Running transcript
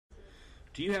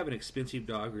Do you have an expensive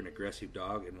dog or an aggressive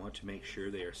dog and want to make sure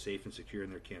they are safe and secure in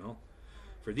their kennel?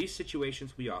 For these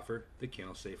situations, we offer the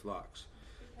Kennel Safe Locks.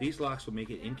 These locks will make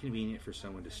it inconvenient for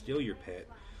someone to steal your pet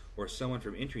or someone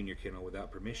from entering your kennel without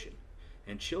permission.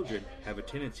 And children have a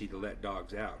tendency to let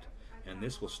dogs out, and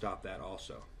this will stop that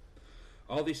also.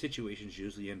 All these situations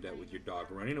usually end up with your dog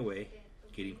running away,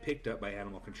 getting picked up by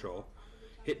animal control,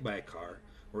 hit by a car,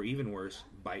 or even worse,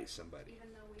 bite somebody.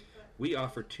 We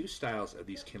offer two styles of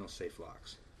these Kennel Safe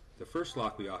Locks. The first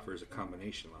lock we offer is a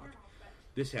combination lock.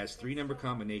 This has 3-number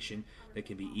combination that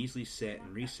can be easily set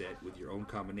and reset with your own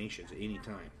combinations at any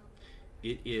time.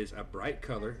 It is a bright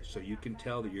color so you can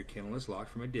tell that your kennel is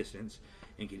locked from a distance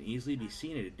and can easily be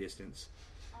seen at a distance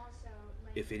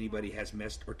if anybody has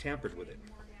messed or tampered with it.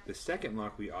 The second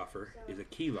lock we offer is a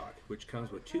key lock, which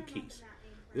comes with 2 keys.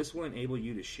 This will enable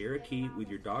you to share a key with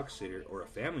your dog sitter or a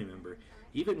family member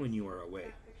even when you are away.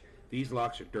 These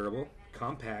locks are durable,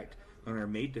 compact, and are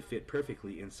made to fit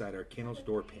perfectly inside our kennel's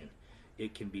door pin.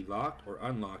 It can be locked or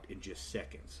unlocked in just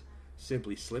seconds.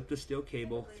 Simply slip the steel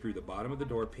cable through the bottom of the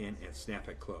door pin and snap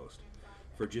it closed.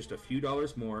 For just a few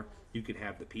dollars more, you can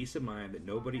have the peace of mind that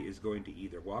nobody is going to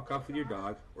either walk off with your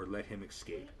dog or let him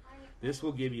escape. This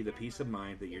will give you the peace of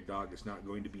mind that your dog is not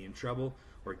going to be in trouble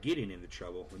or getting into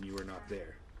trouble when you are not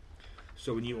there.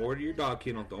 So when you order your dog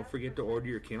kennel, don't forget to order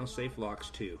your Kennel Safe Locks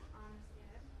too.